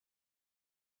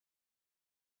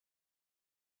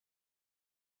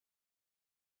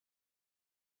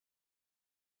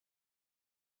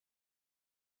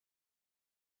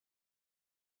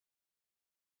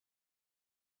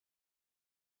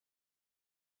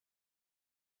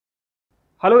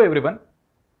Hello everyone,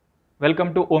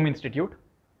 welcome to OHM Institute.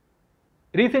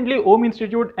 Recently, OHM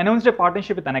Institute announced a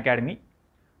partnership with Unacademy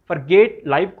for GATE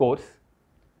live course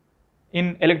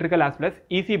in electrical as well as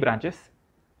EC branches,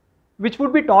 which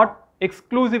would be taught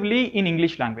exclusively in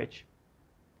English language,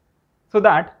 so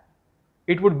that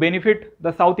it would benefit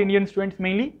the South Indian students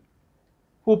mainly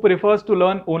who prefers to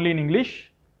learn only in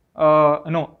English,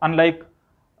 unlike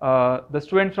the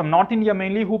students from North India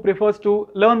mainly who prefers to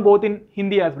learn both in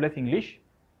Hindi as well as English.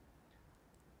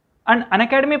 And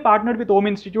Unacademy partnered with OHM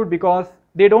Institute because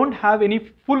they don't have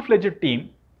any full-fledged team,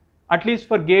 at least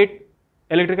for GATE,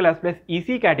 electrical as well as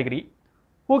EC category,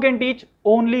 who can teach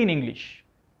only in English.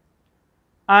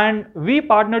 And we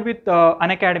partnered with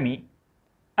Unacademy,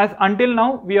 as until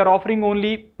now we are offering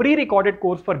only pre-recorded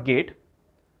course for GATE,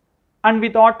 and we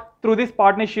thought through this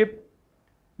partnership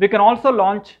we can also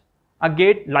launch a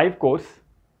GATE live course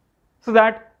so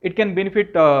that it can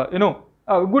benefit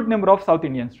a good number of South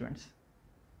Indian students.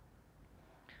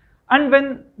 And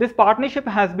when this partnership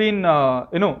has been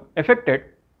effected,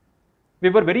 we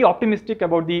were very optimistic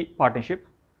about the partnership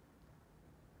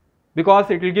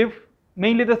because it will give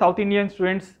mainly the South Indian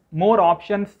students more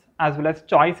options as well as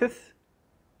choices.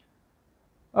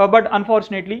 But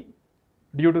unfortunately,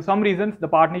 due to some reasons, the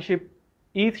partnership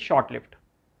is short-lived,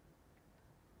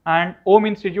 and OHM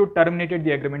Institute terminated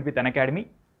the agreement with Unacademy.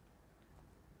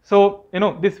 So,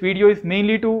 this video is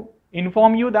mainly to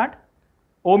inform you that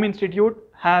OHM Institute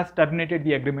has terminated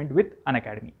the agreement with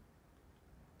Unacademy.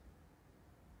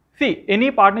 See, any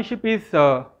partnership is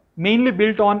mainly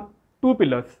built on two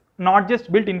pillars, not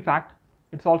just built in fact,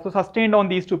 it's also sustained on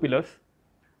these two pillars.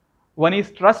 One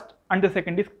is trust and the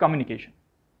second is communication.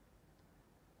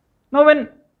 Now, when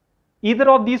either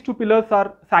of these two pillars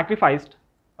are sacrificed,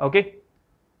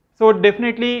 so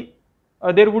definitely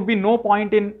there would be no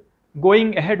point in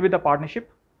going ahead with the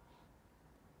partnership,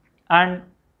 and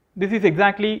this is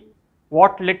exactly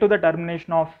what led to the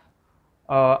termination of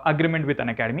agreement with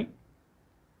Unacademy.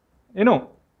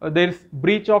 There is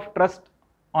breach of trust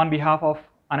on behalf of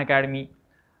Unacademy.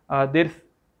 There is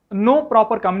no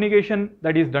proper communication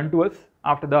that is done to us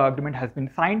after the agreement has been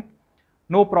signed.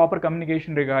 No proper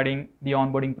communication regarding the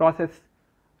onboarding process,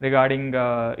 regarding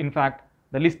in fact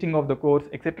the listing of the course,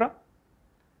 etc.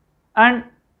 And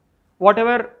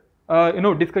whatever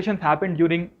discussions happened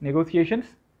during negotiations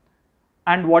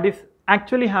and what is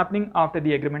actually happening after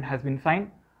the agreement has been signed,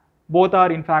 both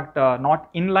are in fact not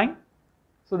in line.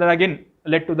 So that again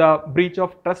led to the breach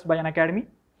of trust by Unacademy.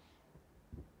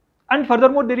 And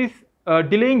furthermore, there is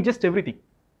delaying just everything.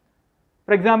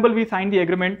 For example, we signed the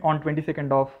agreement on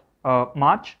 22nd of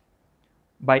March.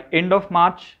 By end of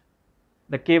March,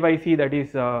 the KYC, that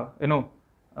is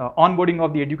onboarding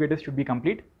of the educators, should be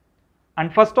complete.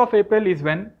 And 1st of April is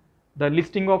when the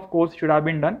listing of course should have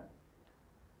been done.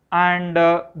 And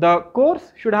the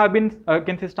course should have been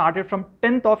started from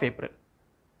 10th of April.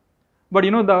 But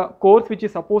the course which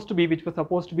was supposed to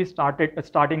be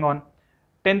starting on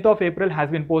 10th of April has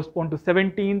been postponed to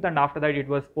 17th, and after that it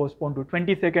was postponed to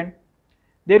 22nd.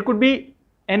 There could be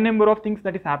n number of things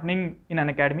that is happening in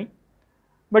Unacademy.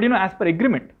 But as per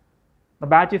agreement, the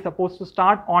batch is supposed to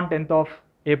start on 10th of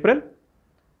April,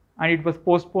 and it was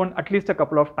postponed at least a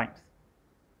couple of times.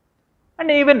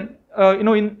 And even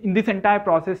in this entire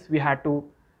process, we had to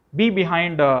be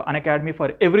behind Unacademy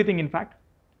for everything in fact.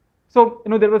 So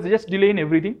there was just delay in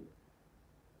everything.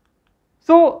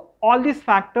 So all these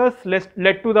factors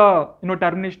led to the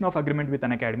termination of agreement with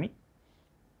Unacademy.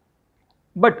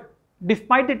 But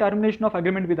despite the termination of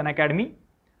agreement with Unacademy,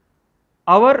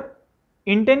 our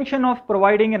intention of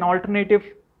providing an alternative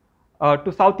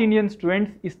to South Indian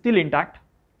students is still intact.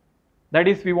 That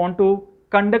is, we want to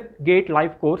conduct GATE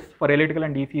live course for electrical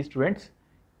and EC students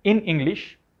in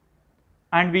English,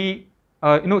 and we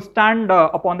stand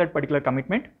upon that particular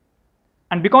commitment.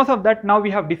 And because of that, now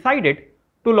we have decided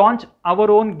to launch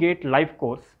our own GATE live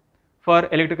course for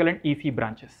electrical and EC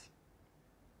branches,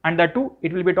 and that too,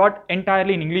 it will be taught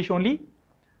entirely in English only,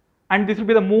 and this will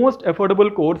be the most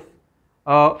affordable course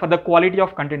for the quality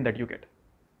of content that you get.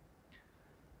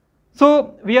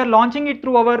 So we are launching it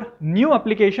through our new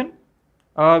application,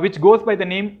 which goes by the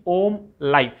name OHM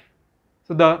Live.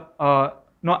 So the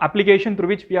application through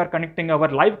which we are conducting our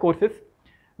live courses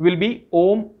will be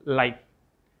OHM Live.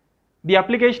 The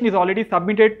application is already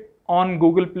submitted on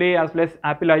Google Play as well as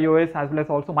Apple iOS as well as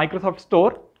also Microsoft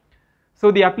Store.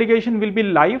 So the application will be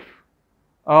live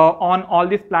on all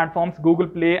these platforms, Google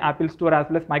Play, Apple Store as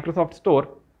well as Microsoft Store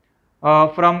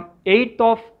from 8th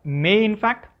of May in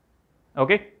fact,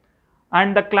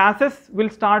 and the classes will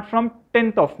start from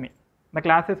 10th of May. The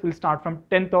classes will start from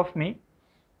 10th of May,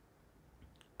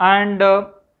 and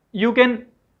you can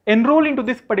enroll into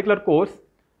this particular course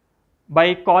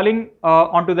by calling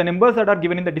onto the numbers that are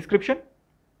given in the description,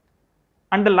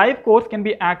 and the live course can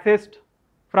be accessed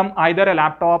from either a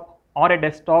laptop or a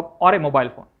desktop or a mobile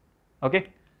phone. Okay,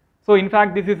 so in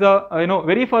fact this is a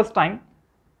very first time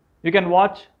you can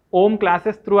watch OHM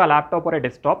classes through a laptop or a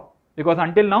desktop, because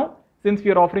until now, since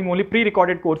we are offering only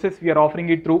pre-recorded courses, we are offering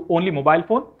it through only mobile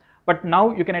phone, but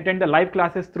now you can attend the live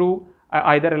classes through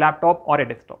either a laptop or a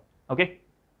desktop. Okay,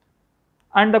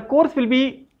 and the course will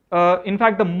be in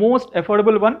fact the most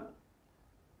affordable one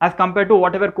as compared to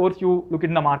whatever course you look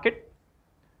in the market.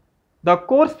 The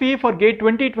course fee for GATE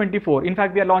 2024, in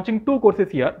fact we are launching two courses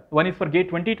here, one is for GATE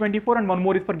 2024 and one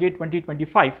more is for GATE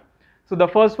 2025. So the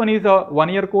first one is a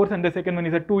 1-year course and the second one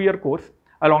is a 2-year course,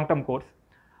 a long-term course.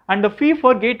 And the fee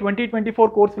for GATE 2024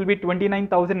 course will be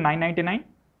 29,999,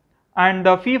 and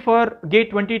the fee for GATE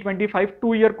 2025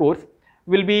 2-year course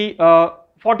will be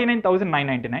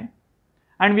 49,999,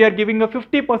 and we are giving a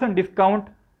 50% discount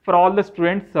for all the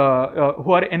students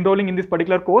who are enrolling in this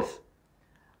particular course.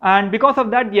 And because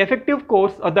of that, the effective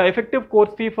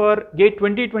course fee for GATE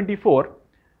 2024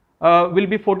 will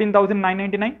be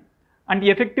 14,999, and the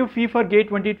effective fee for GATE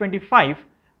 2025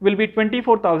 will be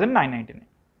 24,999.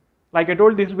 Like I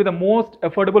told, this will be the most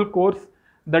affordable course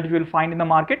that you will find in the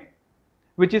market,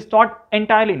 which is taught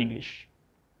entirely in English.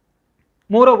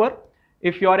 Moreover,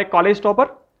 if you are a college topper,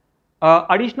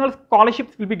 additional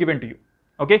scholarships will be given to you.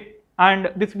 Okay,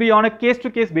 and this will be on a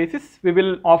case-to-case basis. We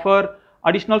will offer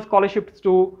additional scholarships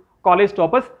to college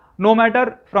toppers, no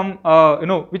matter from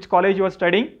which college you are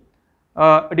studying.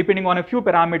 Depending on a few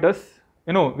parameters,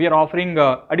 we are offering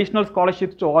additional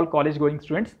scholarships to all college going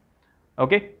students.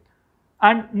 Okay,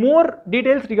 and more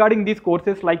details regarding these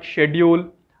courses like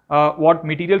schedule, what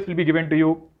materials will be given to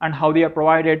you and how they are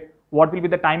provided, what will be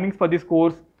the timings for this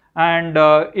course, and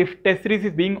if test series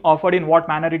is being offered, in what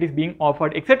manner it is being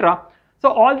offered, etc. So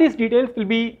all these details will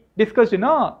be discussed in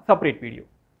a separate video.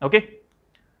 Okay,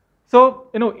 so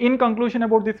in conclusion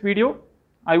about this video,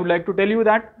 I would like to tell you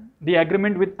that the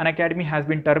agreement with Unacademy has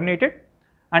been terminated,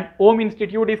 and OHM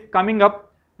Institute is coming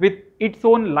up with its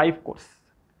own live course.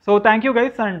 So thank you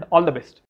guys and all the best.